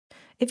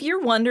If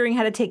you're wondering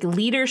how to take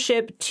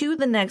leadership to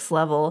the next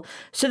level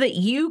so that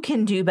you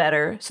can do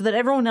better, so that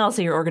everyone else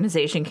in your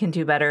organization can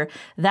do better,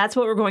 that's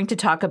what we're going to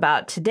talk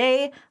about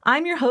today.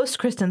 I'm your host,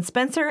 Kristen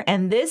Spencer,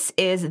 and this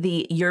is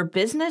the Your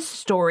Business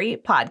Story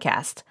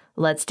podcast.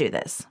 Let's do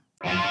this.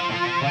 The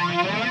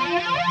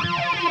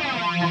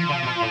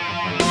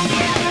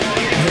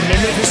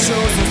name of the show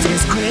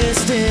is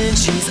Kristen.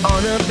 She's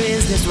on a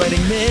business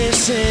writing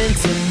mission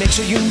to make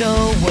sure you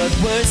know what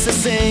words to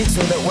say,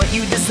 so that what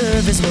you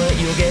deserve is what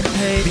you'll get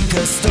paid.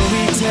 Because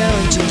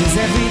storytelling changes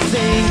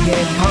everything.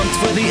 Get pumped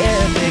for the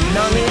epic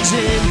knowledge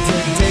in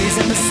today's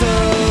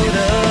episode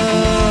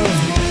of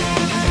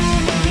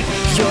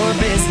Your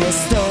Business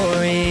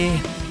Story.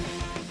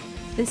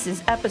 This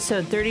is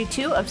episode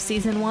 32 of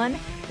season 1,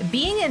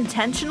 Being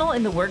Intentional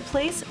in the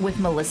Workplace with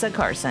Melissa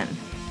Carson.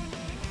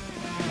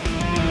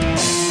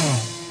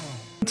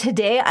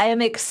 Today, I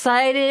am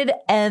excited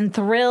and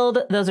thrilled.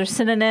 Those are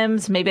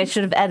synonyms. Maybe I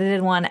should have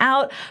edited one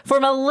out for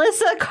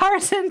Melissa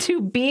Carson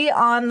to be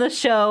on the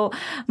show.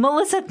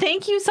 Melissa,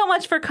 thank you so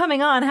much for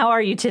coming on. How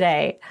are you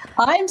today?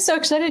 I'm so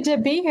excited to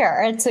be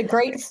here. It's a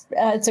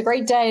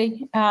great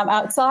day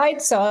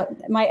outside, so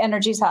my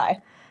energy's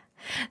high.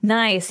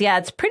 Nice. Yeah,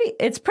 it's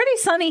pretty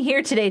sunny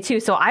here today too,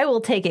 so I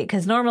will take it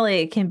because normally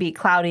it can be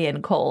cloudy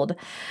and cold.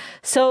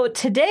 So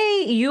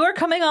today you are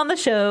coming on the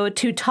show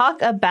to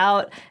talk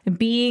about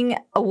being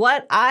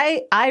what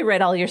I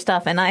read all your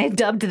stuff and I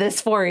dubbed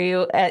this for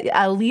you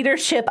a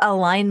leadership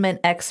alignment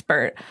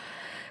expert.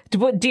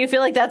 Do you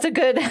feel like that's a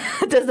good,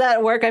 does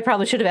that work? I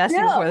probably should have asked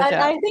you before the show.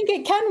 I think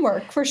it can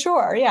work for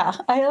sure. Yeah.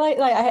 I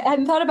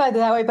hadn't thought about it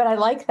that way, but I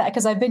like that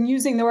because I've been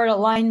using the word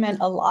alignment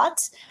a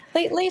lot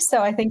lately.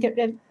 So I think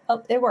it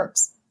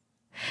works.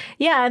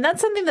 Yeah, and that's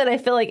something that I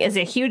feel like is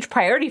a huge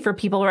priority for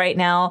people right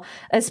now,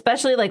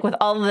 especially like with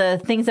all the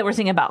things that we're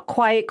seeing about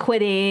quiet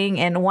quitting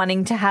and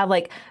wanting to have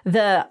like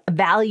the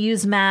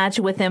values match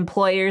with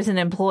employers and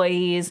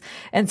employees.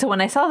 And so when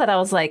I saw that, I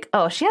was like,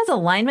 oh, she has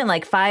alignment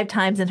like 5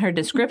 times in her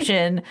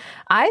description.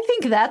 I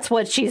think that's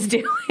what she's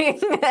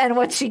doing and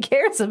what she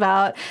cares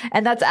about.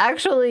 And that's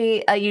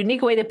actually a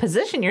unique way to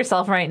position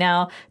yourself right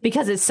now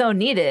because it's so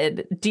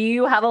needed. Do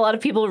you have a lot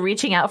of people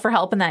reaching out for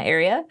help in that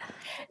area?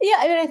 Yeah,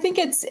 I mean, I think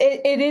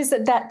it is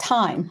at that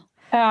time.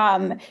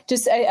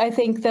 I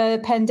think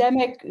the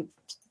pandemic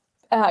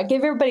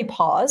gave everybody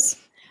pause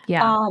to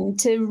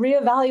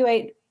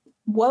reevaluate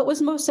what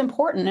was most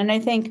important. And I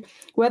think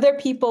whether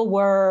people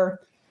were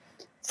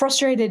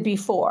frustrated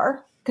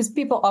before, because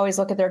people always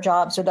look at their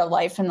jobs or their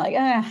life and like,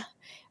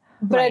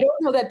 but right. I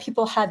don't know that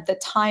people had the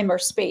time or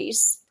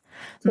space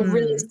to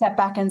really step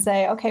back and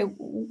say, okay,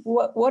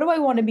 what do I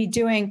want to be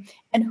doing?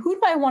 And who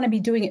do I want to be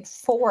doing it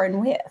for and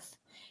with?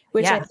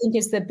 Which I think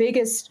is the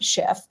biggest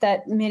shift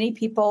that many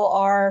people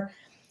are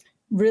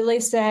really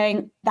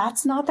saying,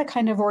 that's not the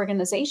kind of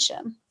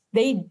organization.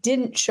 They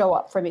didn't show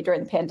up for me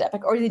during the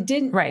pandemic, or they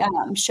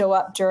didn't show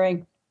up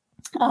during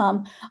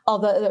all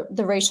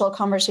the racial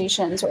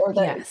conversations or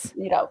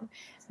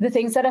the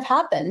things that have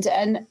happened.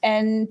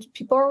 And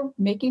people are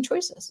making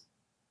choices.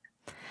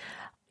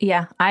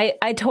 Yeah,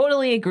 I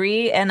totally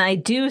agree. And I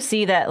do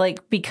see that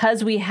like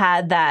because we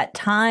had that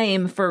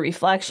time for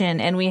reflection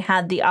and we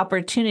had the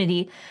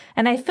opportunity,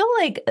 and I feel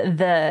like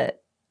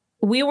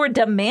we were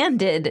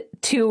demanded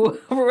to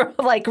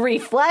like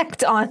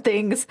reflect on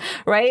things,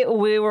 right?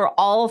 We were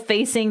all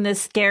facing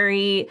this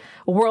scary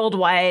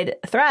worldwide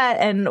threat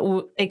and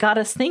it got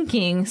us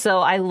thinking. So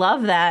I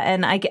love that.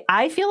 And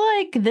I feel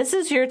like this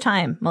is your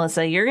time,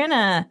 Melissa. You're going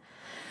to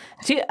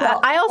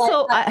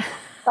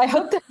I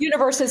hope the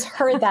universe has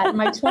heard that.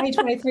 My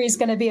 2023 is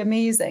going to be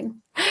amazing.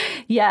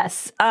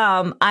 Yes.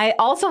 I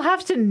also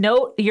have to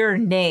note your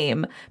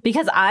name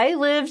because I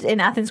lived in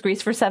Athens,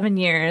 Greece for 7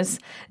 years.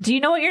 Do you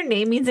know what your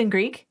name means in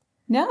Greek?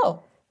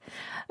 No.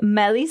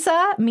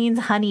 Melissa means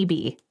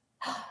honeybee.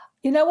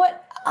 You know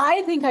what?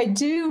 I think I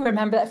do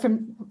remember that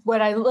from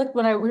when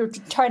we were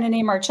trying to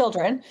name our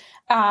children,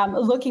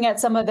 looking at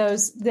some of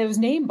those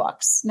name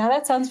books. Now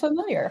that sounds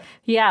familiar.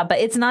 Yeah, but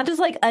it's not just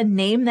like a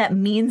name that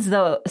means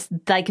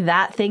like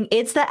that thing.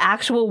 It's the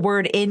actual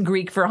word in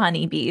Greek for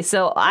honeybee.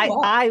 So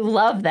I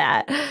love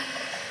that.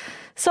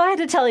 So I had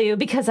to tell you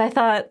because I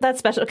thought that's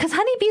special because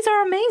honeybees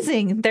are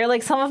amazing. They're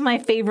like some of my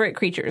favorite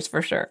creatures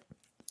for sure.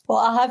 Well,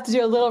 I'll have to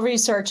do a little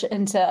research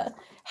into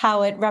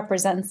how it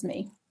represents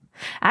me.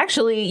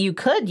 Actually, you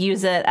could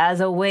use it as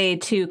a way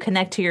to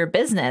connect to your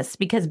business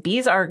because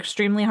bees are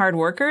extremely hard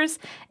workers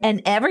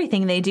and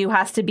everything they do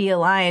has to be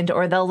aligned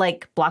or they'll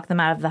like block them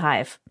out of the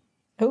hive.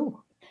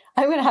 Oh,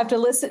 I'm going to have to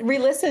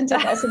re-listen to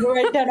this and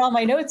write down all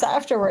my notes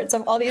afterwards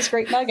of all these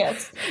great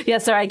nuggets.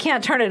 Yes, sir. I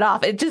can't turn it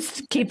off. It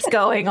just keeps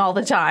going all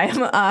the time.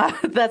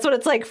 That's what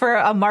it's like for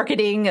a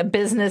marketing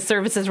business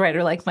services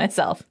writer like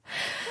myself.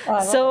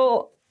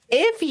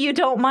 If you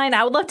don't mind,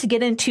 I would love to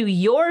get into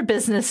your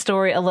business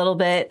story a little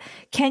bit.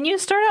 Can you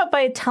start out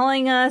by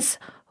telling us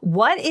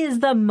what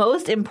is the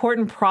most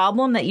important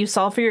problem that you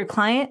solve for your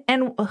client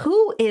and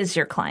who is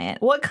your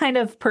client? What kind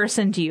of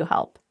person do you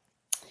help?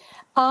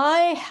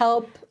 I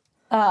help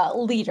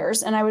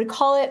leaders, and I would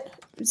call it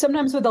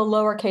sometimes with a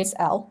lowercase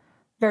L,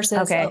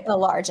 versus a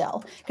large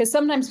L. Because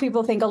sometimes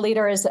people think a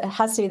leader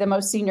has to be the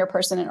most senior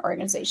person in an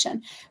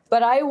organization.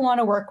 But I want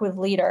to work with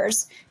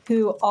leaders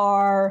who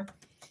are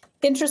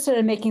interested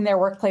in making their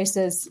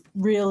workplaces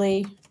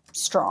really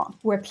strong,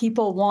 where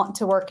people want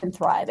to work and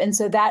thrive. And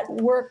so that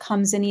work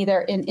comes in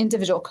either in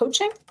individual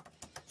coaching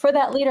for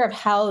that leader of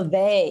how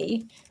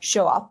they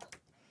show up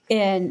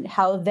and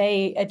how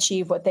they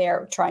achieve what they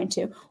are trying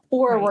to,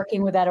 or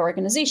working with that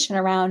organization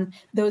around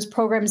those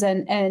programs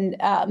and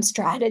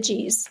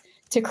strategies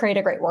to create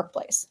a great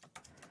workplace.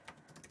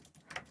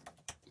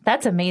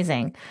 That's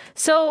amazing.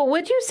 So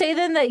would you say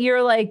then that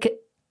you're like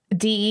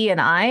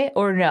DE&I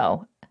or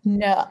no?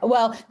 No.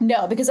 Well,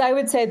 no, because I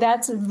would say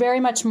that's very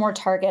much more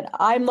target.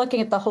 I'm looking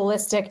at the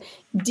holistic.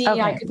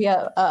 DEI could be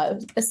a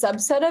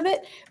subset of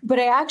it. But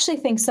I actually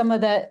think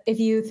if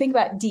you think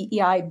about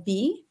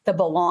DEIB, the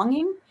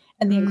belonging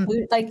and the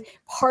include, like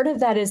part of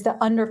that is the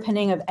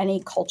underpinning of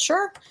any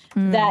culture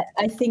that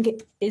I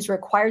think is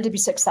required to be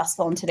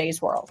successful in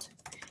today's world.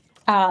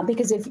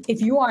 Because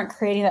if you aren't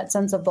creating that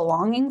sense of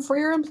belonging for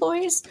your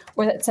employees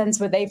or that sense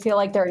where they feel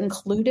like they're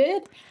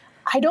included,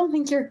 I don't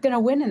think you're going to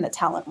win in the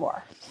talent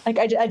war. Like,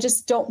 I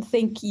just don't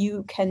think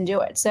you can do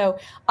it. So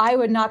I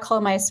would not call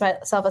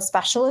myself a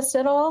specialist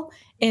at all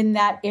in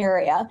that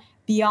area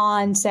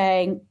beyond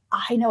saying,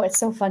 I know it's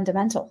so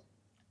fundamental.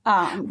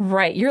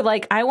 Right. You're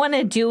like, I want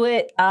to do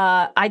it.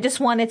 I just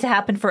want it to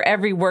happen for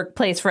every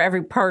workplace, for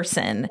every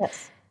person.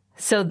 Yes.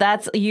 So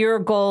that's your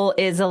goal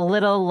is a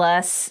little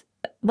less,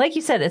 like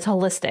you said, it's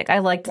holistic. I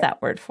liked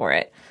that word for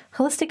it.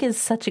 Holistic is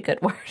such a good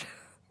word.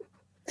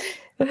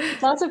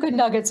 Lots of good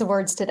nuggets of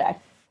words today.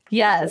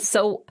 Yes.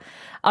 So,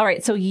 all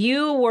right. So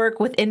you work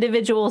with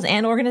individuals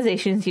and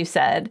organizations, you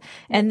said.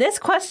 And this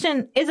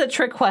question is a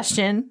trick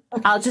question.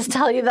 Okay. I'll just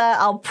tell you that.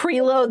 I'll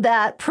preload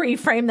that,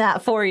 pre-frame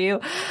that for you.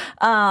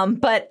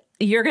 But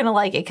you're going to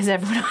like it because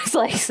everyone always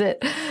likes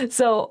it.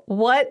 So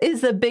what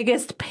is the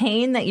biggest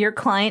pain that your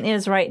client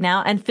is right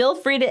now? And feel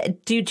free to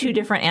do 2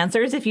 different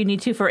answers if you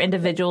need to for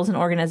individuals and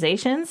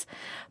organizations.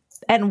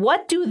 And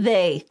what do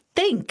they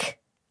think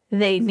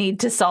they need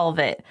to solve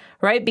it,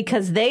 right?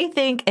 Because they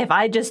think if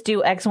I just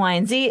do X, Y,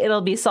 and Z,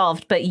 it'll be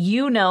solved. But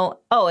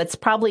it's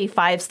probably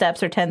 5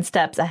 steps or 10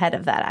 steps ahead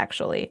of that,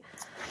 actually.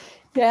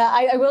 Yeah,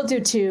 I will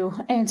do 2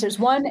 answers.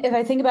 One, if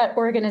I think about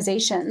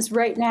organizations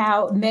right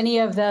now, many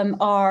of them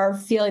are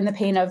feeling the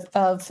pain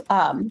of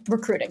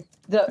recruiting,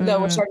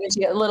 though we're starting to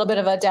get a little bit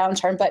of a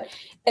downturn. But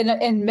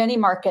in many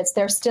markets,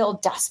 they're still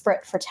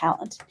desperate for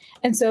talent.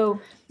 And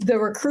so the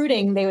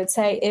recruiting, they would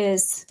say,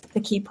 is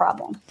the key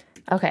problem.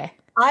 Okay.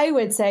 I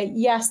would say,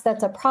 yes,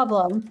 that's a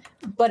problem,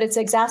 but it's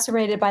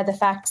exacerbated by the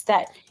fact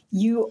that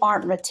you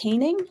aren't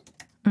retaining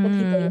the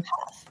people you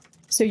have.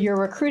 So your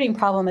recruiting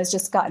problem has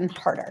just gotten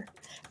harder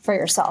for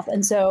yourself.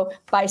 And so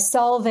by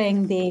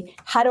solving the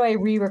how do I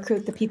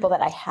re-recruit the people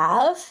that I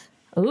have,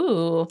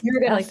 you're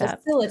going to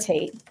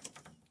facilitate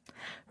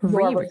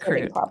your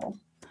recruiting problem.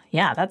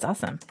 Yeah, that's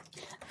awesome.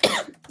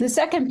 The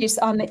second piece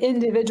on the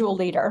individual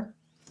leader,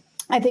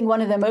 I think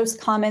one of the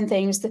most common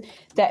things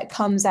that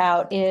comes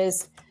out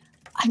is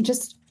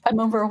I'm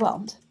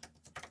overwhelmed.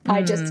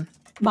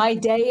 My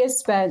day is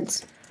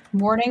spent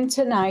morning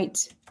to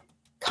night,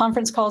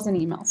 conference calls and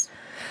emails.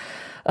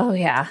 Oh,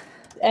 yeah.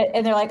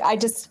 And they're like,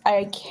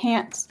 I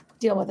can't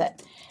deal with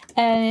it.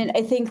 And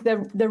I think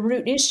the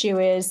root issue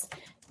is,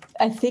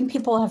 I think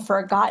people have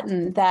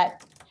forgotten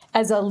that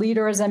as a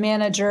leader, as a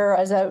manager,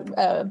 as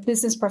a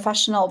business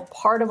professional,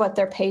 part of what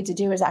they're paid to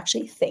do is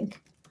actually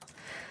think.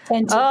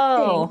 And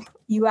to think,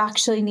 you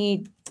actually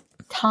need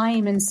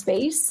time and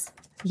space.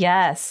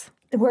 Yes.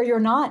 Where you're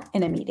not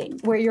in a meeting,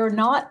 where you're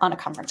not on a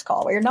conference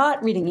call, where you're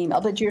not reading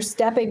email, but you're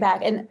stepping back.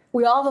 And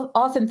we all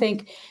often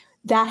think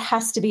that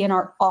has to be in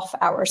our off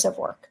hours of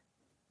work.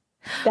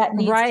 That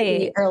needs to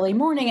be early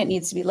morning. It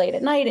needs to be late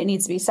at night. It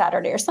needs to be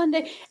Saturday or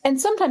Sunday.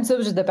 And sometimes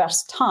those are the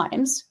best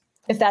times,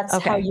 if that's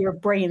how your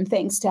brain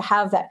thinks, to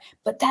have that.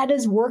 But that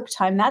is work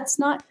time. That's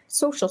not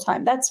social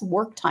time. That's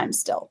work time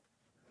still.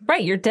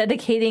 Right. You're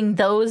dedicating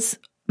those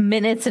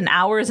minutes and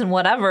hours and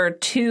whatever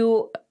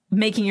to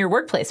making your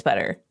workplace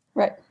better.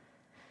 Right.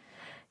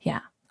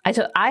 Yeah.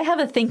 I have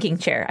a thinking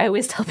chair. I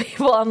always tell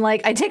people, I'm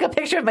like, I take a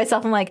picture of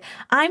myself. I'm like,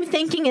 I'm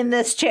thinking in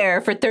this chair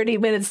for 30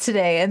 minutes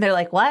today. And they're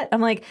like, what? I'm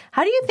like,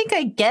 how do you think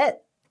I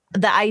get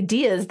the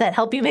ideas that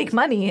help you make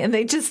money? And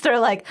they just are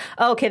like,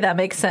 oh, okay, that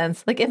makes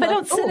sense. Like if I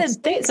don't sit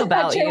and think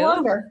about you.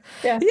 Longer.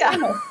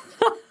 Yeah.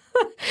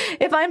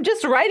 If I'm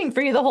just writing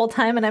for you the whole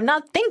time and I'm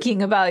not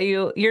thinking about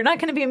you, you're not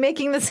going to be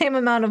making the same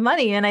amount of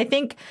money. And I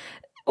think,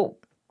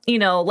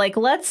 like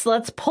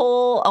let's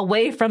pull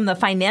away from the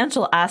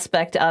financial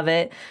aspect of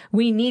it.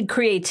 We need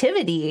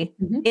creativity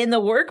in the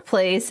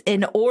workplace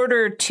in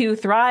order to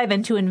thrive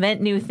and to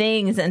invent new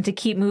things and to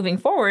keep moving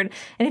forward.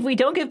 And if we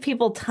don't give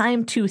people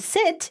time to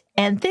sit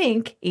and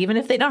think, even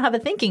if they don't have a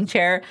thinking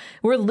chair,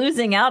 we're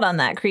losing out on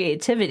that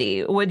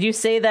creativity. Would you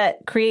say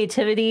that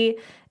creativity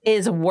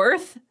is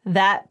worth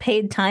that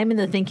paid time in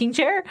the thinking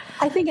chair?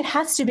 I think it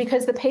has to,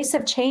 because the pace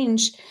of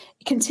change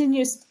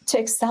continues to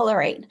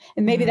accelerate.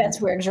 And maybe that's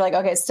weird because you're like,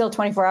 okay, it's still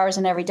 24 hours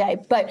in every day.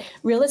 But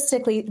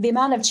realistically, the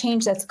amount of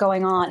change that's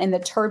going on and the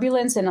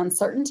turbulence and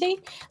uncertainty,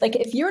 like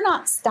if you're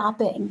not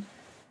stopping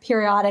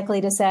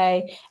periodically to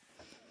say,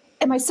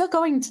 am I still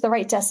going to the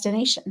right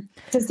destination?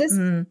 Does this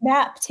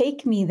map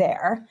take me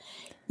there?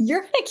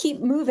 You're going to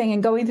keep moving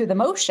and going through the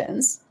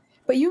motions,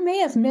 but you may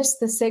have missed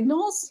the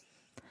signals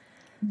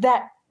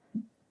that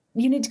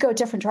you need to go a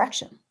different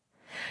direction.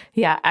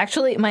 Yeah,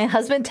 actually, my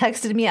husband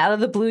texted me out of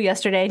the blue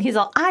yesterday, and he's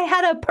all, I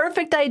had a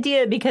perfect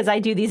idea, because I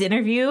do these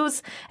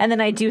interviews and then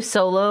I do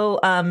solo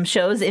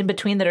shows in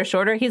between that are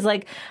shorter. He's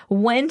like,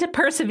 when to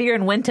persevere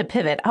and when to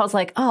pivot. I was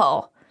like,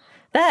 oh,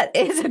 that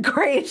is a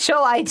great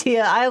show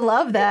idea. I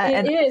love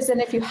that. It is. And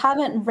if you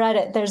haven't read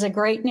it, there's a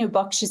great new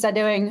book. She's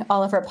doing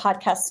all of her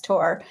podcast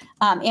tour.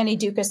 Annie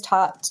Dukas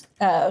talks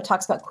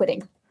about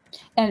quitting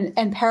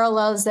and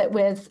parallels it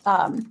with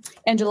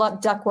Angela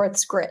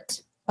Duckworth's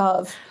Grit.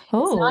 It's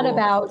not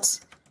about,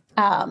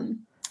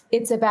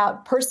 it's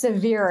about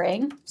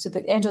persevering. So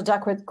the Angela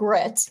Duckworth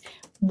Grit,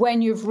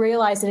 when you've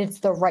realized that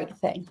it's the right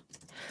thing,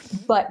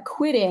 but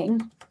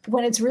quitting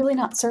when it's really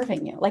not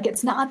serving you. Like,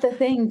 it's not the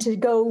thing to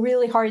go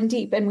really hard and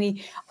deep. And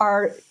we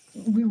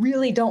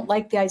really don't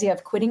like the idea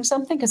of quitting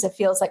something because it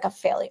feels like a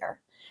failure,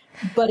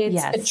 but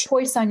it's a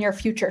choice on your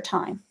future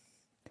time.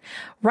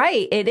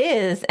 Right. It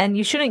is. And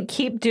you shouldn't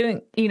keep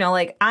doing,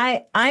 like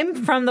I'm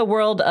from the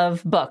world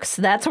of books.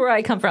 That's where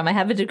I come from. I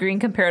have a degree in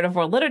comparative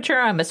world literature.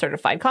 I'm a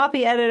certified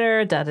copy editor,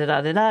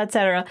 et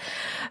cetera.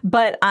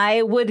 But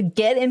I would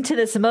get into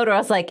this mode where I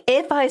was like,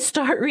 if I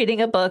start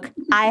reading a book,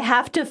 I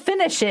have to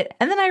finish it.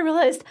 And then I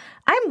realized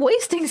I'm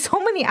wasting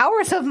so many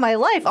hours of my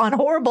life on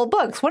horrible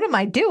books. What am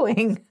I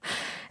doing?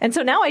 And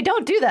so now I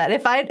don't do that.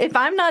 If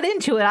I'm not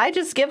into it, I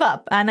just give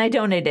up and I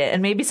donate it,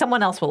 and maybe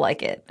someone else will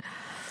like it.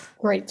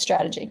 Great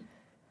strategy.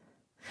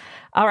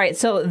 All right.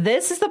 So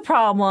this is the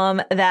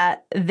problem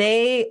that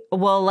let's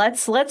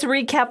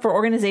recap for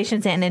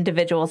organizations and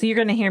individuals. You're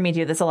going to hear me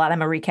do this a lot.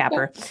 I'm a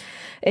recapper.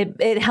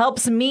 It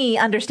helps me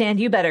understand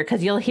you better,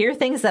 because you'll hear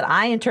things that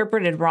I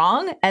interpreted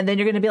wrong. And then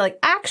you're going to be like,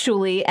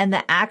 actually, and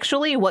the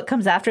actually, what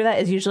comes after that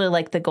is usually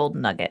like the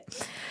golden nugget.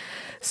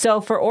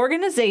 So for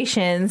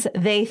organizations,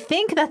 they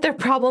think that their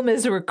problem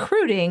is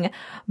recruiting,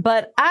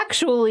 but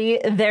actually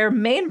their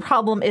main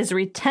problem is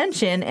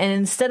retention. And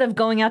instead of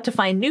going out to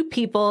find new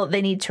people,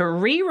 they need to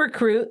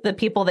re-recruit the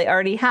people they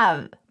already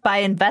have by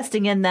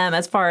investing in them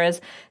as far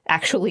as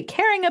actually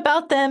caring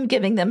about them,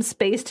 giving them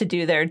space to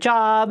do their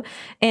job,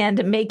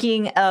 and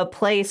making a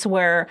place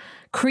where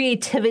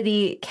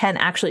creativity can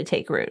actually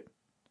take root.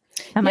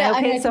 Am I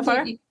okay so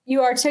far?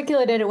 You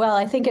articulated it well.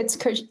 I think it's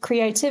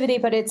creativity,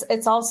 but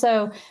it's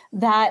also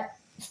that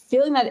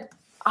feeling that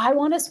I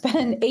want to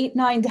spend 8,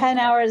 9, 10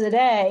 hours a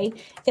day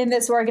in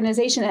this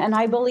organization. And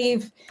I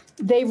believe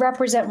they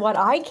represent what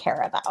I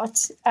care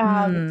about.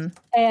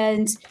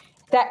 And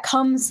that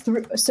comes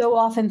through so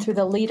often through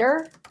the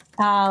leader.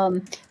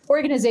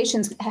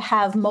 Organizations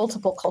have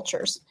multiple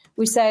cultures.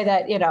 We say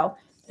that,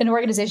 an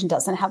organization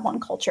doesn't have one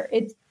culture.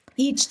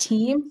 Each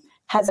team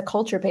has a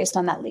culture based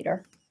on that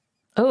leader.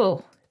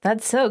 Oh,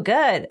 that's so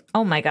good.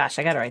 Oh my gosh,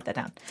 I got to write that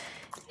down.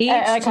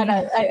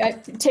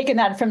 I've taken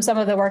that from some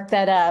of the work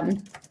that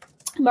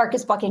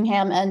Marcus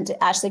Buckingham and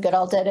Ashley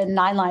Goodall did in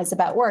 9 Lies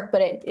About Work.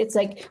 But it's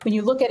like when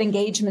you look at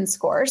engagement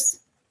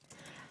scores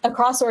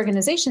across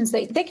organizations,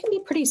 they can be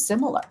pretty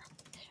similar.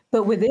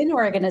 But within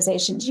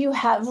organizations, you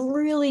have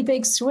really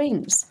big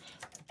swings.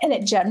 And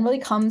it generally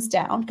comes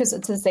down, because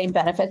it's the same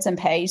benefits and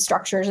pay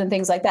structures and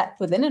things like that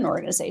within an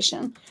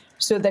organization.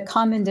 So the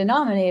common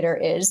denominator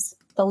is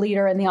the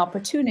leader and the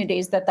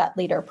opportunities that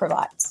leader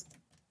provides.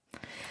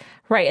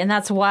 Right. And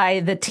that's why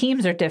the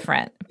teams are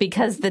different,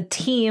 because the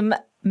team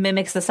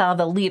mimics the style of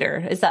the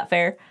leader. Is that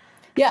fair?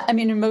 Yeah. I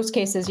mean, in most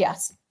cases,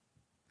 yes.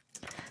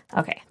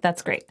 Okay.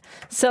 That's great.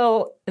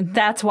 So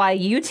that's why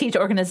you teach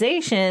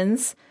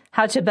organizations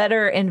how to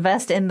better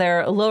invest in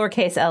their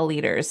lowercase L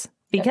leaders,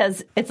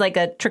 because it's like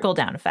a trickle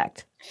down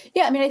effect.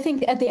 Yeah. I mean, I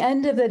think at the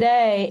end of the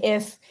day,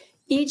 if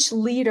each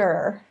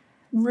leader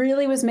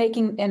really was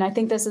making, and I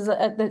think this is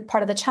the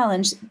part of the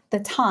challenge, the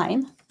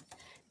time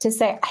to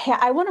say, hey,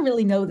 I want to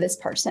really know this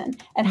person,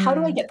 and how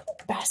do I get the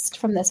best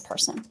from this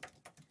person?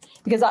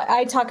 Because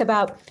I talk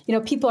about,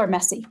 people are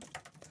messy,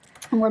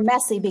 and we're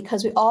messy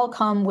because we all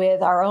come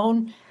with our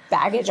own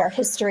baggage, our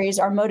histories,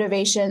 our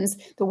motivations,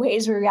 the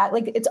ways we react.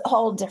 Like, it's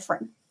all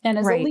different. And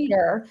as a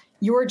leader,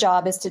 your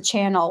job is to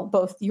channel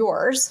both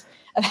yours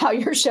of how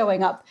you're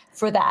showing up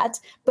for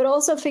that, but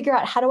also figure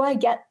out, how do I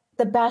get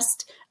the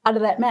best out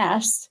of that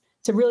mess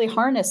to really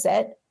harness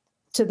it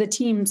so the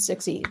team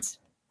succeeds.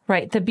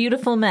 Right. The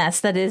beautiful mess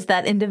that is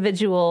that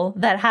individual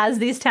that has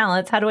these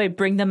talents. How do I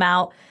bring them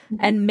out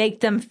and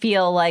make them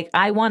feel like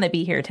I want to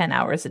be here 10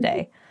 hours a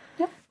day?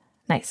 Yeah.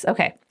 Nice.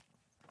 Okay.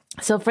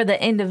 So for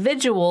the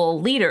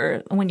individual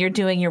leader, when you're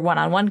doing your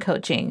one-on-one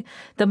coaching,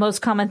 the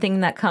most common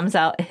thing that comes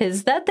out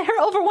is that they're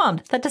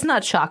overwhelmed. That does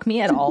not shock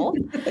me at all.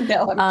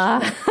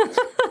 No,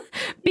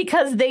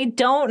 because they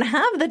don't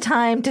have the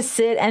time to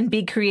sit and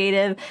be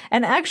creative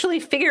and actually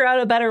figure out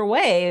a better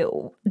way.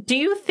 Do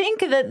you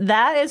think that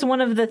that is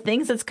one of the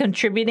things that's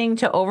contributing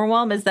to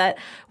overwhelm, is that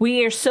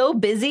we are so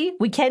busy,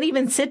 we can't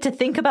even sit to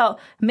think about,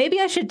 maybe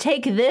I should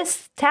take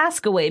this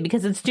task away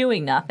because it's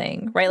doing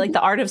nothing, right? Like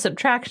the art of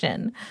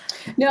subtraction.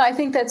 No, I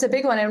think that's a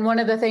big one. And one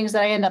of the things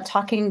that I end up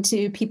talking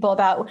to people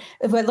about,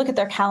 if I look at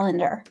their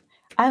calendar,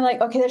 I'm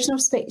like, okay, there's no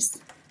space.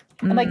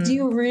 I'm like, do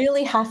you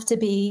really have to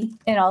be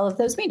in all of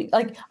those meetings?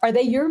 Like, are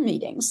they your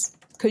meetings?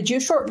 Could you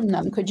shorten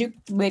them? Could you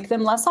make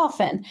them less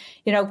often?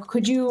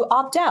 Could you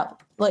opt out?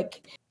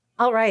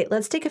 All right,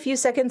 let's take a few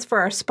seconds for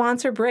our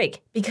sponsor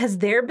break, because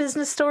their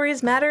business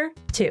stories matter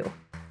too.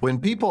 When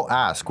people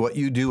ask what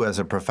you do as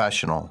a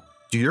professional,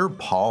 do your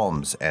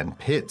palms and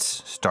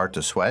pits start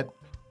to sweat?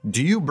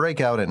 Do you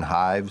break out in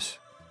hives?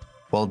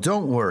 Well,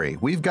 don't worry,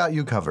 we've got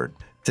you covered.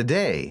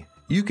 Today,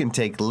 you can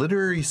take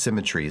Literary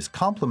Symmetry's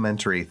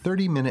complimentary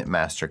 30-minute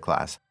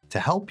masterclass to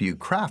help you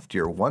craft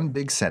your one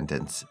big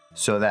sentence,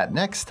 so that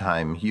next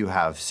time you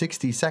have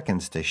 60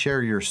 seconds to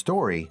share your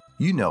story,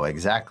 you know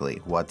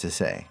exactly what to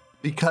say.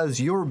 Because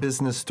your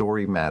business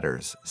story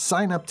matters.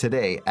 Sign up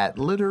today at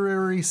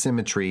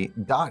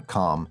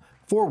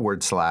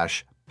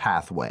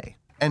literarysymmetry.com/pathway.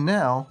 And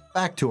now,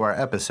 back to our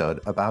episode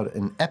about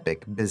an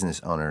epic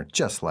business owner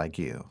just like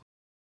you.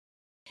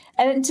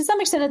 And to some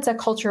extent, it's a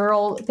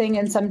cultural thing.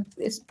 And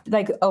it's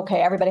like,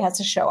 okay, everybody has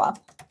to show up.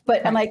 But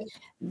right. I'm like,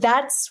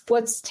 that's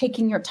what's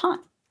taking your time.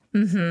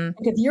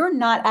 Mm-hmm. If you're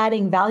not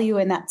adding value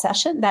in that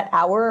session, that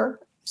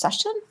hour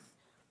session,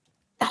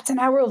 that's an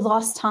hour of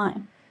lost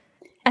time.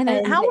 And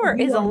an hour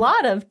is a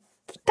lot of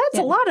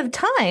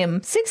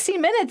time. 60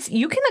 minutes,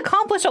 you can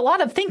accomplish a lot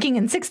of thinking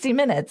in 60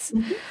 minutes.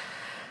 Mm-hmm.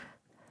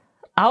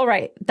 All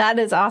right. That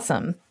is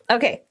awesome.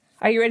 Okay.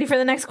 Are you ready for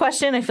the next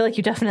question? I feel like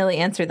you definitely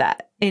answered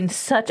that in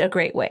such a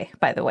great way,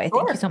 by the way.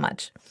 Thank you so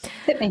much.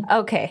 Hit me.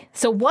 Okay.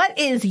 So what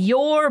is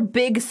your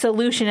big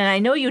solution? And I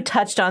know you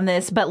touched on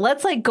this, but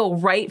let's go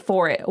right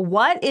for it.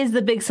 What is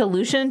the big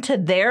solution to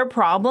their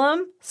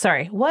problem?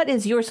 Sorry. What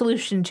is your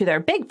solution to their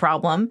big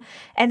problem?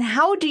 And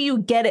how do you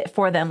get it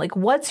for them?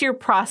 What's your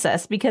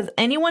process? Because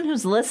anyone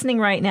who's listening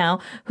right now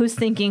who's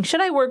thinking,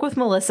 should I work with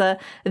Melissa?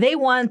 They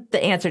want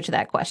the answer to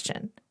that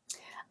question.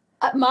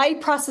 My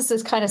process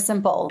is kind of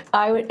simple.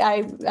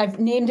 I've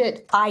named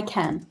it I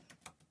can.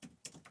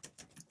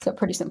 So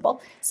pretty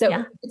simple.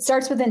 So It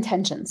starts with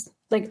intentions.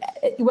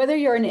 Whether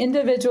you're an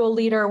individual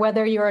leader,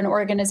 whether you're an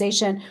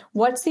organization,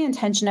 what's the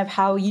intention of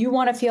how you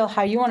want to feel,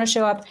 how you want to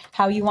show up,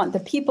 how you want the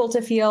people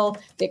to feel,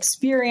 the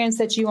experience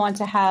that you want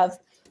to have,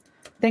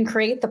 then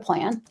create the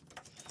plan,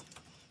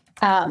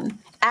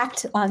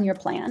 act on your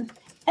plan.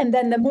 And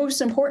then the most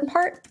important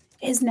part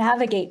is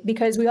navigate,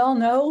 because we all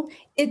know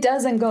it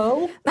doesn't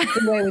go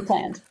the way we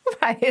planned.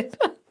 Right.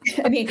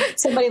 I mean,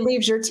 somebody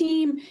leaves your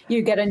team,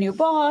 you get a new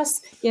boss,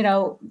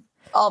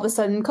 all of a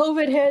sudden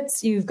COVID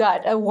hits, you've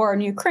got a war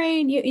in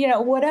Ukraine,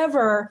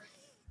 whatever,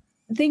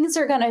 things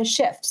are going to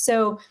shift.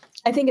 So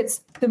I think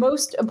it's the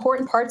most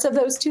important parts of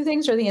those two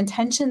things are the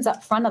intentions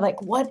up front of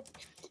what,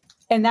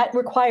 and that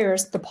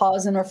requires the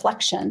pause and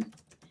reflection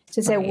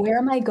to say, where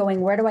am I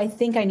going? Where do I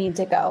think I need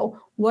to go?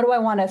 What do I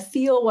want to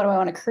feel? What do I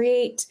want to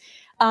create?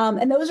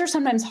 And those are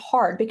sometimes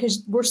hard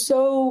because we're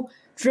so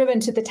driven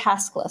to the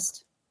task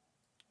list.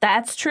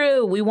 That's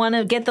true. We want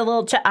to get the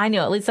little check. I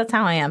know, at least that's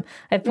how I am.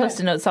 I have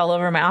Post-it notes all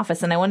over my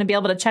office, and I want to be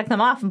able to check them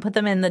off and put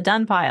them in the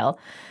done pile.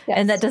 Yes.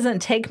 And that doesn't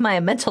take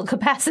my mental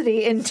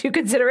capacity into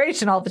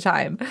consideration all the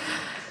time.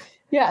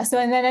 Yeah. So,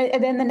 and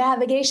then the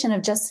navigation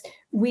of just,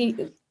 we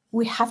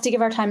have to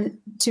give our time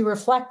to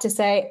reflect, to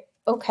say,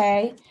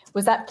 okay,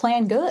 was that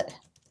plan good?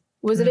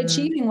 Was it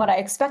achieving what I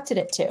expected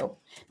it to?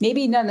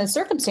 Maybe none of the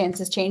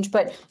circumstances changed,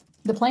 but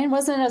the plan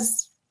wasn't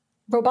as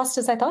robust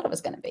as I thought it was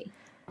going to be.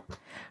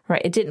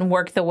 Right. It didn't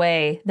work the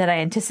way that I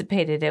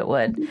anticipated it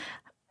would. Mm-hmm.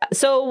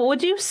 So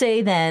would you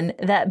say then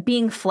that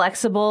being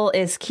flexible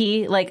is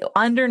key?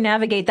 Under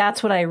navigate,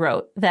 that's what I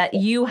wrote, that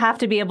you have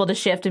to be able to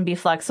shift and be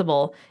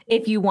flexible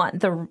if you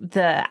want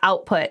the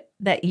output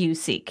that you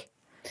seek.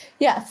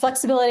 Yeah.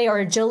 Flexibility or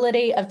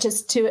agility of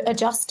just to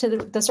adjust to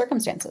the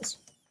circumstances.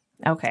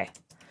 Okay.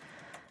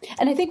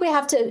 And I think we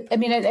have to, I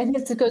think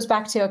this goes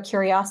back to a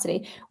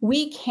curiosity.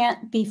 We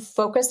can't be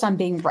focused on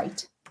being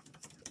right.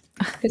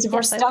 Because if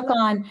we're stuck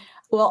on,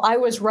 well, I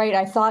was right,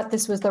 I thought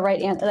this was the right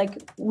answer.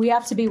 We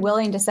have to be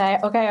willing to say,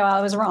 okay, well,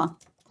 I was wrong.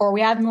 Or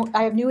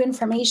I have new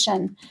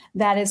information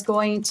that is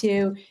going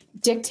to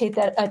dictate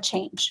a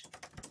change.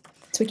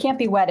 So we can't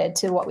be wedded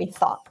to what we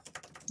thought.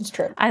 It's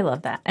true. I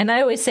love that. And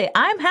I always say,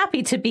 I'm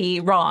happy to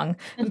be wrong.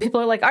 And people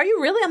are like, are you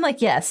really? I'm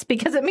like, yes,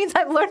 because it means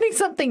I'm learning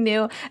something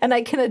new and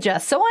I can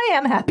adjust. So I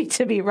am happy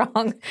to be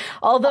wrong.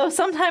 Although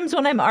sometimes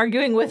when I'm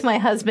arguing with my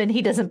husband,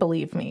 he doesn't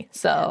believe me.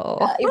 So,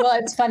 well,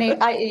 it's funny.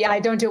 I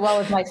don't do well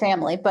with my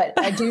family, but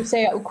I do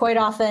say it quite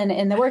often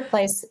in the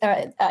workplace.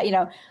 I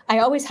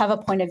always have a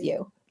point of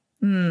view.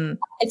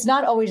 It's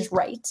not always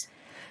right.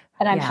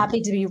 And I'm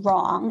happy to be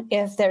wrong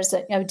if there's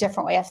a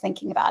different way of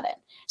thinking about it.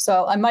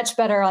 So I'm much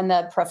better on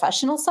the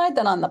professional side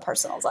than on the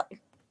personal side.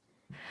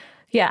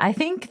 Yeah, I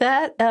think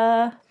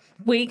that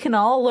we can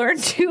all learn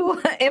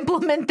to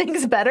implement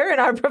things better in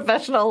our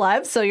professional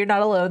lives, so you're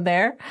not alone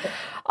there.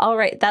 All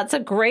right, that's a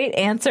great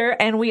answer.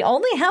 And we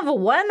only have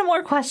one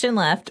more question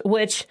left,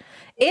 which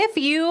if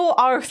you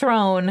are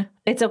thrown,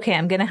 it's okay.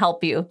 I'm going to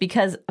help you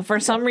because for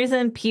some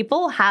reason,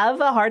 people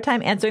have a hard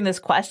time answering this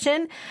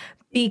question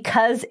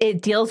because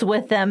it deals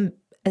with them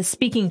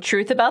speaking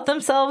truth about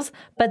themselves,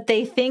 but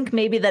they think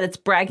maybe that it's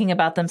bragging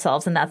about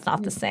themselves, and that's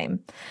not the same.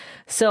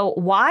 So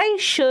why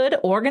should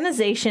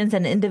organizations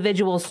and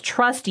individuals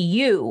trust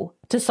you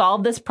to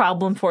solve this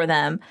problem for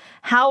them?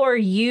 How are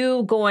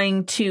you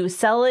going to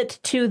sell it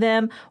to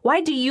them?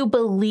 Why do you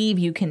believe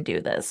you can do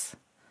this?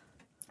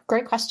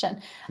 Great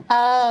question.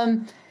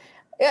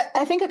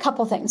 I think a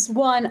couple things.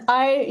 One,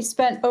 I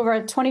spent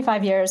over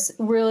 25 years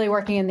really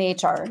working in the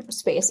HR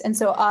space. And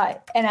so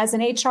and as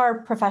an HR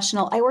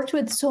professional, I worked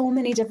with so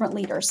many different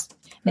leaders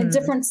and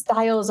different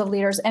styles of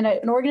leaders and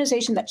an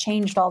organization that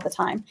changed all the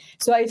time.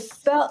 So I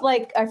feel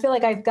like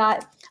I've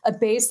got a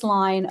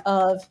baseline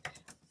of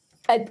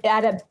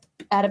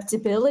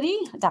adaptability.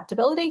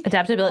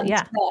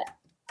 Yeah.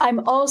 I'm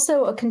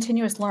also a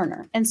continuous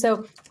learner. And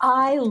so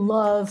I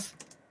love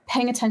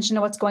paying attention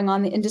to what's going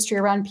on in the industry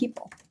around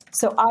people.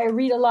 So I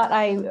read a lot,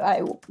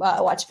 I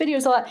watch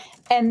videos a lot,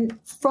 and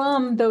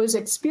from those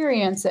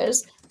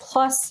experiences,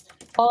 plus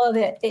all of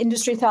the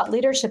industry thought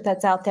leadership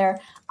that's out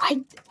there,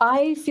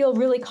 I feel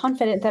really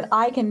confident that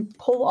I can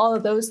pull all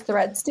of those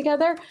threads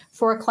together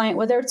for a client,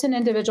 whether it's an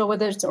individual,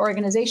 whether it's an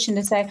organization,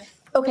 to say,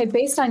 okay,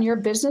 based on your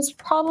business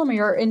problem or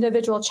your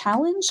individual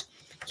challenge,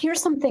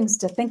 here's some things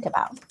to think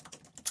about.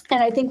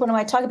 And I think when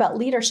I talk about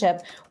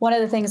leadership, one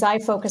of the things I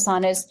focus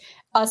on is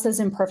us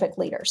as imperfect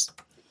leaders.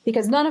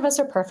 Because none of us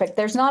are perfect.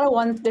 There's not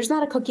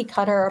a cookie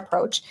cutter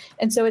approach.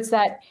 And so it's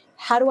that,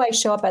 how do I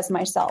show up as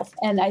myself?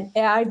 And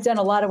I've done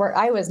a lot of work.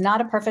 I was not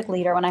a perfect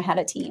leader when I had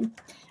a team.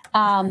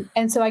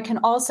 And so I can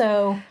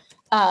also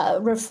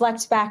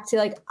reflect back to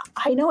like,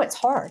 I know it's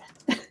hard.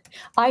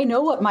 I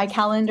know what my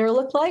calendar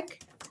looked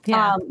like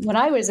when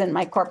I was in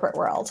my corporate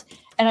world.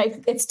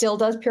 And it still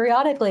does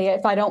periodically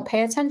if I don't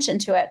pay attention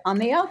to it on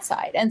the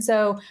outside. And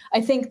so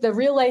I think the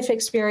real life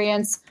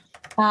experience,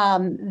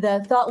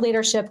 the thought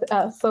leadership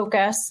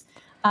focus,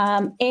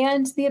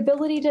 and the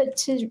ability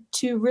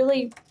to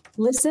really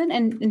listen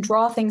and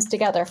draw things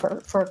together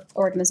for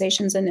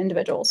organizations and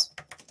individuals.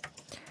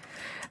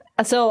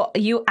 So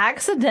you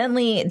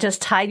accidentally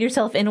just tied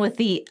yourself in with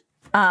the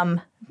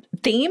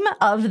theme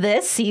of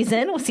this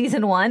season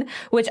 1,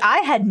 which I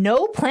had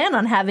no plan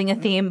on having a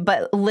theme,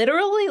 but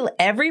literally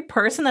every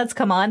person that's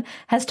come on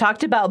has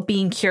talked about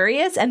being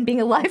curious and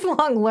being a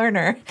lifelong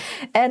learner.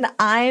 And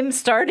I'm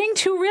starting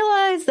to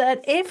realize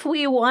that if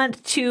we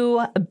want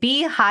to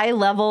be high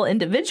level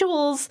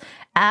individuals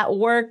at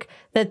work,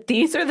 that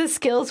these are the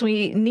skills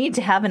we need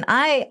to have. And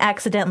I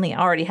accidentally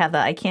already have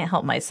that. I can't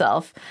help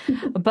myself.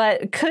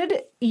 But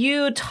could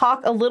you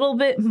talk a little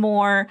bit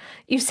more?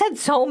 You said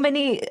so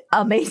many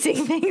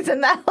amazing things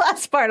in that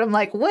last part. I'm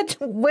like,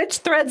 which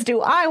threads do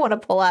I want to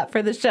pull out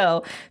for the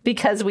show?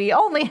 Because we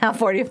only have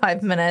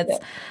 45 minutes.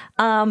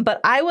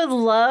 But I would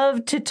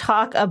love to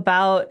talk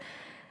about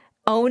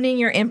owning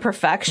your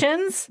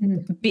imperfections,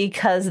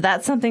 because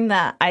that's something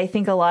that I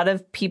think a lot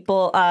of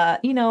people,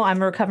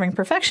 I'm a recovering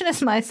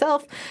perfectionist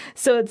myself,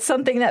 so it's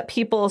something that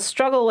people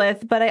struggle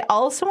with. But I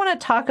also want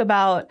to talk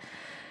about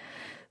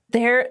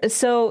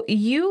so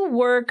you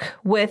work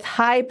with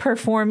high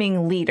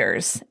performing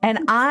leaders, and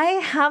I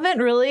haven't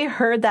really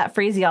heard that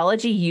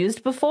phraseology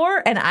used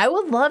before. And I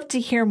would love to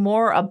hear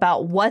more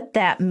about what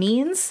that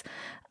means,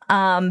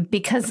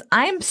 because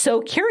I'm so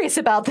curious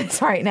about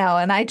this right now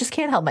and I just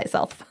can't help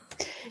myself.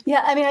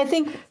 Yeah, I mean, I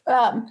think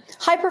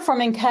high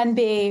performing can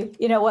be,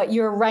 what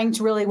you're ranked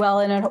really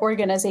well in an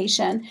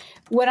organization.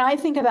 When I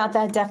think about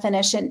that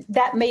definition,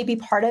 that may be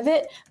part of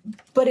it,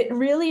 but it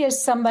really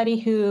is somebody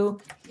who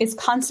is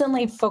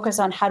constantly focused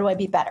on how do I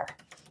be better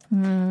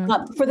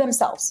for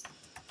themselves.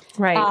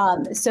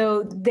 Right.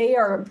 So they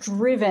are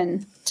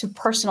driven to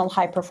personal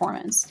high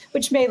performance,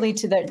 which may lead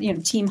to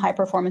the team high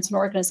performance in an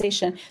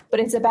organization, but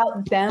it's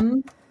about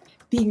them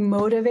being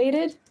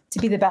motivated to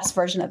be the best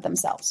version of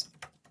themselves.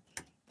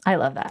 I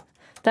love that.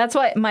 That's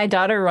why my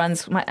daughter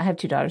runs, I have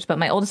 2 daughters, but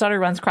my oldest daughter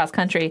runs cross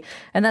country.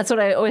 And that's what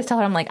I always tell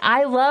her. I'm like,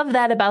 I love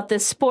that about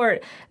this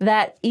sport,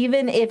 that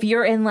even if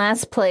you're in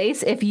last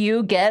place, if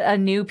you get a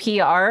new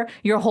PR,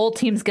 your whole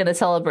team's going to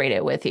celebrate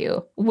it with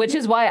you, which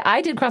is why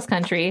I did cross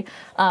country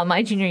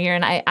my junior year.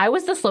 And I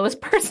was the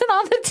slowest person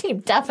on the team,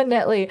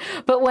 definitely.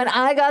 But when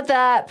I got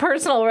that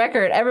personal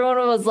record, everyone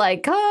was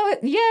like, oh,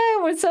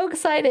 yeah, we're so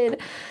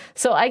excited.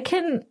 So I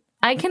can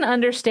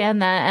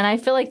understand that. And I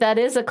feel like that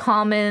is a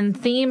common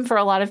theme for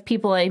a lot of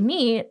people I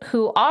meet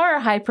who are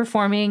high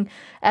performing,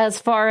 as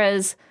far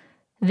as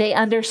they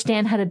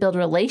understand how to build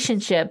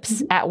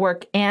relationships at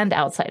work and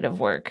outside of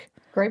work.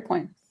 Great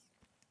point.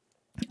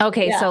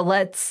 Okay, yeah. So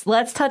let's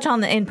touch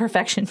on the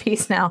imperfection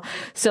piece now.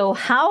 So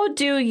how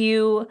do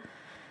you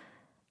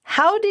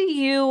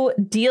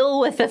deal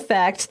with the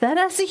fact that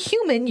as a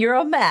human, you're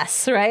a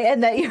mess, right?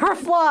 And that you're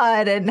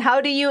flawed? And how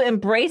do you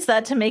embrace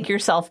that to make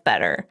yourself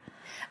better?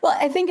 Well,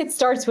 I think it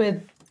starts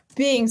with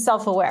being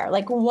self-aware.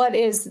 Like, what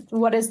is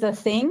the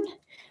thing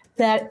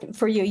that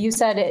for you? You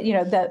said it. You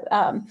know,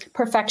 the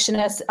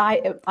perfectionist.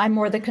 I'm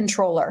more the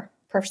controller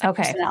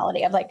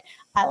personality. Of like,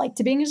 I like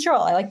to be in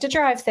control. I like to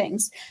drive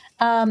things.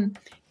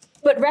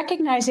 But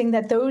recognizing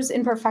that those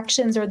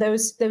imperfections or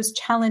those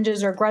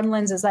challenges or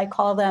gremlins, as I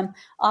call them,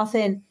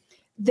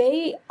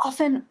 they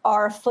often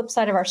are a flip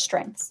side of our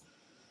strengths.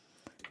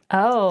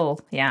 Oh,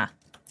 yeah.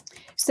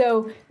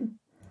 So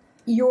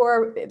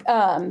your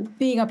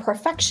being a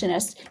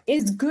perfectionist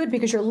is good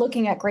because you're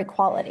looking at great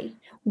quality.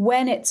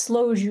 When it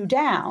slows you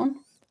down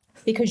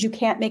because you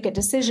can't make a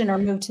decision or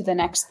move to the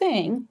next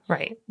thing,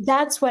 right?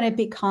 That's when it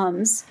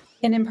becomes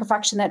an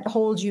imperfection that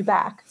holds you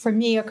back. For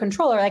me, a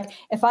controller, like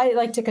if I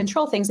like to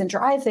control things and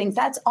drive things,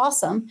 that's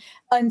awesome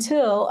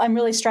until I'm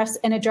really stressed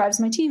and it drives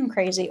my team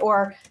crazy,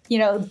 or, you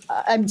know,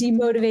 I'm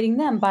demotivating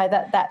them by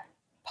that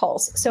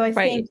pulse. So I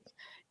think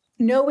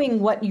knowing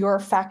what your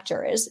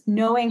factor is,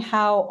 knowing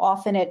how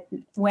often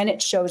when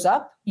it shows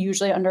up,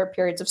 usually under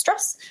periods of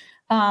stress,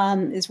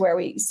 is where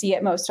we see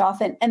it most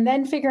often. And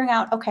then figuring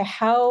out, okay,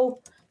 how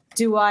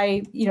do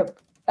I,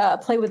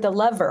 play with the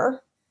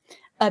lever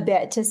a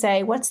bit to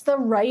say, what's the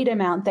right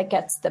amount that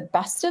gets the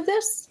best of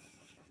this,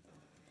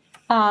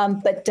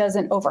 but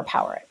doesn't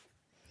overpower it?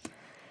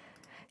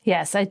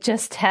 Yes, I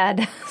just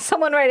had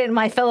someone write in,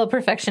 my fellow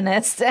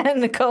perfectionist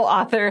and the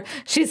co-author.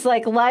 She's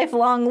like,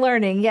 lifelong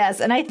learning.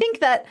 Yes. And I think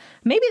that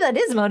maybe that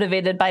is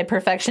motivated by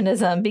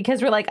perfectionism,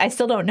 because we're like, I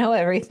still don't know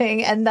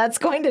everything. And that's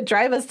going to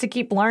drive us to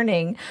keep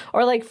learning.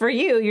 Or like for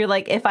you, you're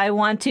like, if I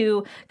want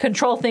to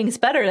control things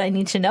better, I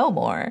need to know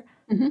more.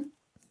 Mm-hmm.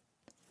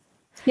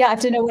 Yeah, I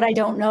have to know what I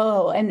don't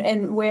know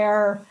and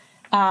where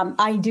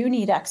I do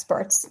need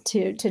experts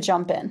to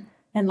jump in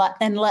and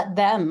let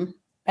them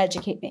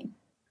educate me.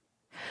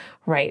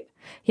 Right.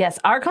 Yes.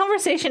 Our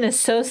conversation is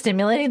so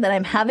stimulating that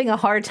I'm having a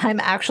hard time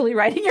actually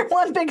writing your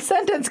one big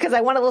sentence because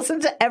I want to listen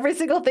to every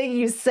single thing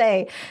you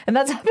say. And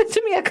that's happened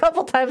to me a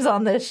couple times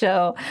on this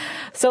show.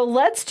 So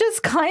let's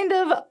just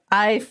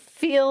I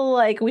feel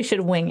like we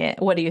should wing it.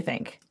 What do you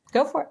think?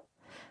 Go for it.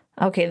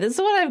 Okay, this is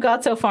what I've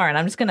got so far, and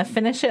I'm just going to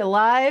finish it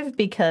live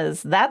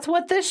because that's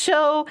what this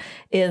show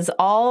is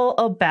all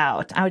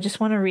about. I just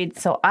want to read.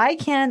 So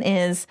ICANN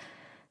is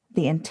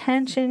the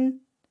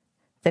intention,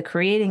 the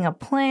creating a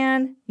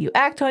plan, you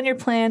act on your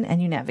plan,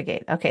 and you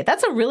navigate. Okay,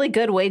 that's a really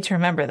good way to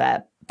remember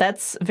that.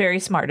 That's very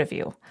smart of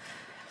you.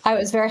 I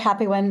was very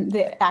happy when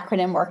the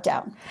acronym worked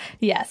out.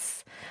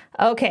 Yes.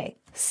 Okay,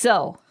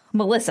 so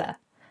Melissa,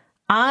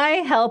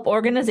 I help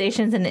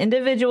organizations and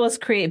individuals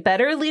create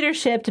better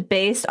leadership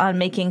based on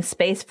making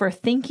space for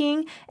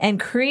thinking and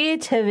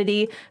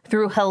creativity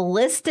through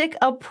holistic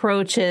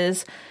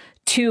approaches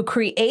to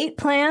create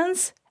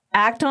plans,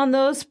 act on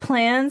those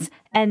plans,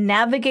 and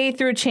navigate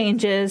through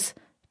changes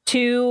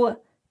to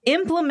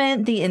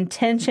implement the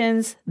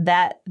intentions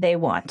that they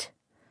want.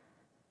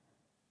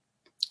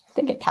 I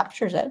think it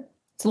captures it.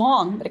 It's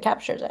long, but it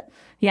captures it.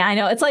 Yeah, I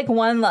know. It's like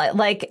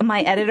like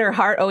my editor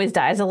heart always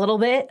dies a little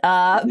bit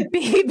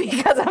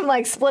because I'm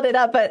like split it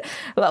up, but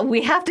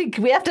we have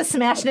to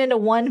smash it into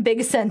one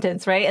big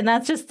sentence, right? And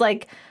that's just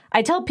like,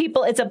 I tell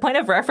people it's a point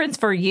of reference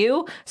for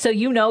you. So,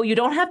 you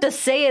don't have to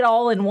say it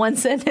all in one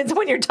sentence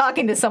when you're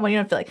talking to someone. You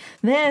don't have to like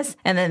this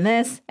and then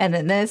this and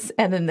then this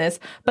and then this.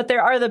 But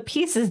there are the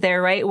pieces there,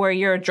 right, where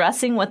you're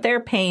addressing what their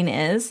pain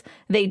is.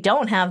 They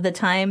don't have the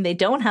time. They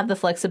don't have the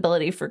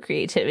flexibility for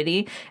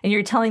creativity. And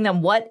you're telling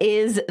them what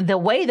is the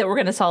way that we're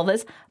going to solve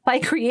this by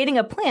creating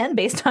a plan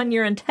based on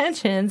your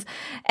intentions.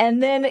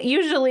 And then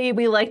usually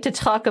we like to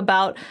talk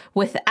about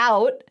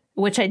without,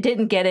 which I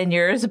didn't get in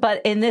yours,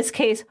 but in this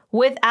case,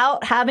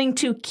 without having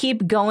to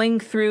keep going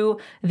through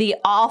the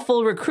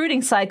awful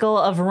recruiting cycle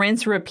of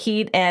rinse,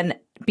 repeat, and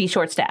be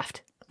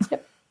short-staffed.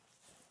 Yep.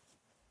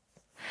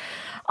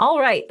 All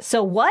right.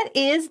 So what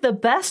is the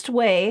best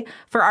way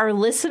for our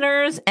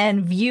listeners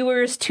and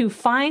viewers to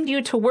find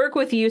you, to work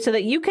with you, so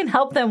that you can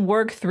help them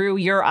work through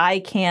your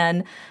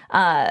ICANN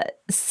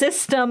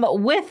system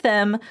with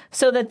them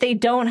so that they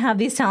don't have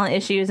these talent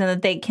issues and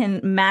that they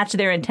can match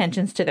their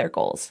intentions to their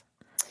goals?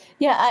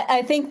 Yeah,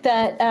 I think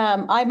that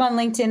I'm on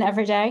LinkedIn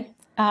every day.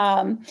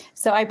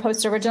 So I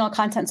post original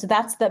content. So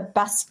that's the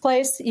best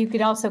place. You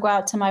can also go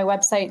out to my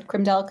website,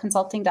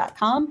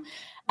 crimdelconsulting.com.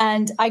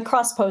 And I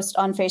cross-post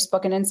on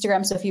Facebook and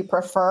Instagram. So if you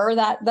prefer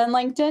that than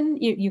LinkedIn,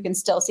 you can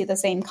still see the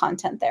same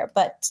content there.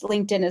 But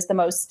LinkedIn is the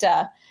most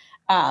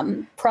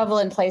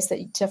prevalent place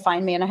to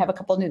find me. And I have a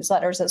couple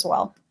newsletters as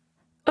well.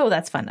 Oh,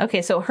 that's fun.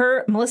 Okay, so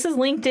Melissa's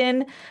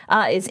LinkedIn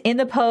is in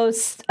the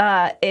post.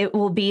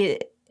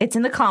 It's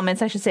in the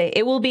comments, I should say.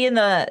 It will be in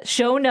the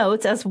show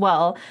notes as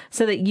well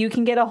so that you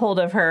can get a hold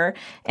of her.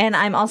 And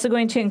I'm also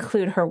going to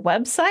include her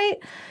website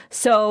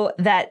so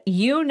that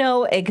you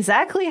know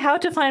exactly how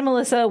to find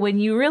Melissa when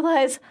you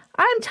realize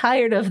I'm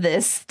tired of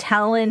this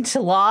talent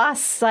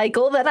loss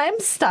cycle that I'm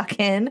stuck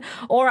in,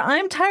 or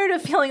I'm tired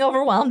of feeling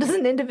overwhelmed as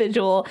an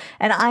individual,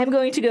 and I'm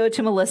going to go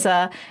to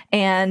Melissa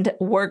and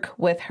work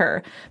with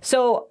her.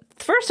 So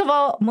first of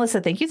all,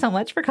 Melissa, thank you so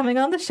much for coming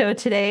on the show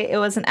today. It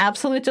was an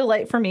absolute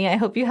delight for me. I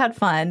hope you had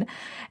fun.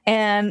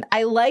 And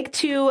I like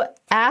to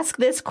ask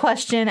this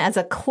question as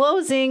a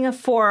closing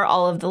for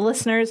all of the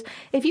listeners.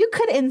 If you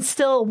could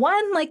instill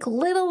one like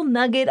little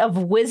nugget of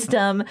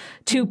wisdom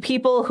to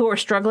people who are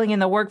struggling in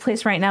the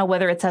workplace right now,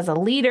 whether it's as a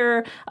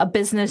leader, a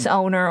business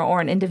owner,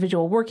 or an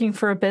individual working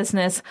for a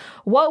business,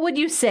 what would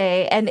you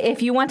say? And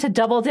if you want to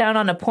double down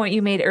on a point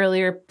you made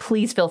earlier,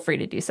 please feel free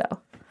to do so.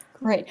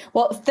 Great.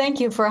 Well, thank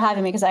you for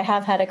having me because I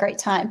have had a great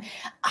time.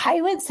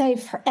 I would say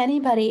for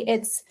anybody,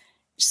 it's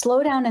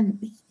slow down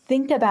and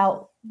think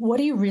about, what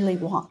do you really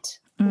want?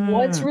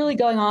 What's really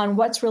going on?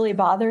 What's really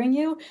bothering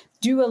you?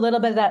 Do a little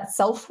bit of that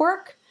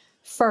self-work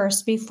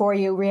first before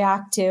you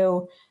react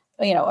to,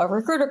 a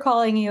recruiter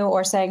calling you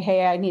or saying,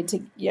 hey, I need to,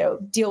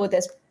 deal with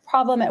this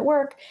problem at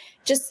work.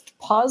 Just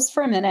pause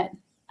for a minute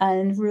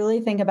and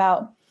really think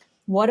about,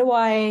 what do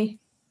I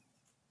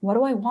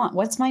want?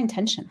 What's my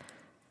intention?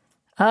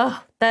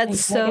 Oh,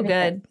 that's so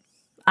good.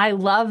 I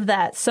love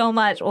that so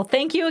much. Well,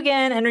 thank you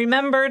again. And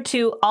remember,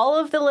 to all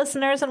of the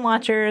listeners and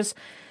watchers,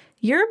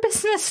 your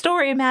business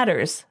story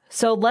matters.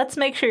 So let's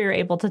make sure you're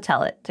able to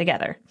tell it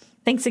together.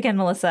 Thanks again,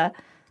 Melissa.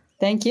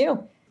 Thank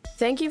you.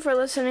 Thank you for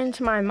listening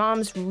to my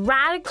mom's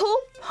radical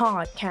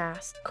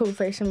podcast. Cool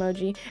face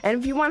emoji. And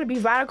if you want to be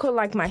radical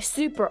like my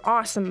super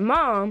awesome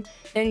mom,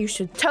 then you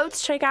should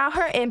totes check out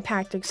her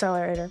Impact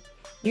Accelerator.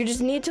 You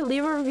just need to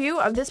leave a review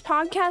of this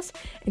podcast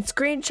and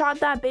screenshot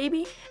that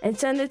baby and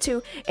send it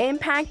to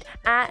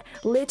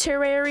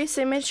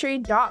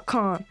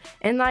impact@literarysymmetry.com.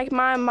 And like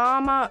my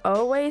mama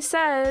always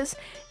says,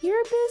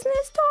 your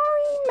business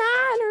story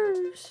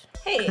matters.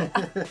 Hey,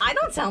 I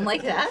don't sound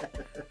like that.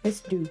 Let's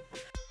do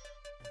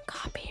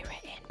copyright.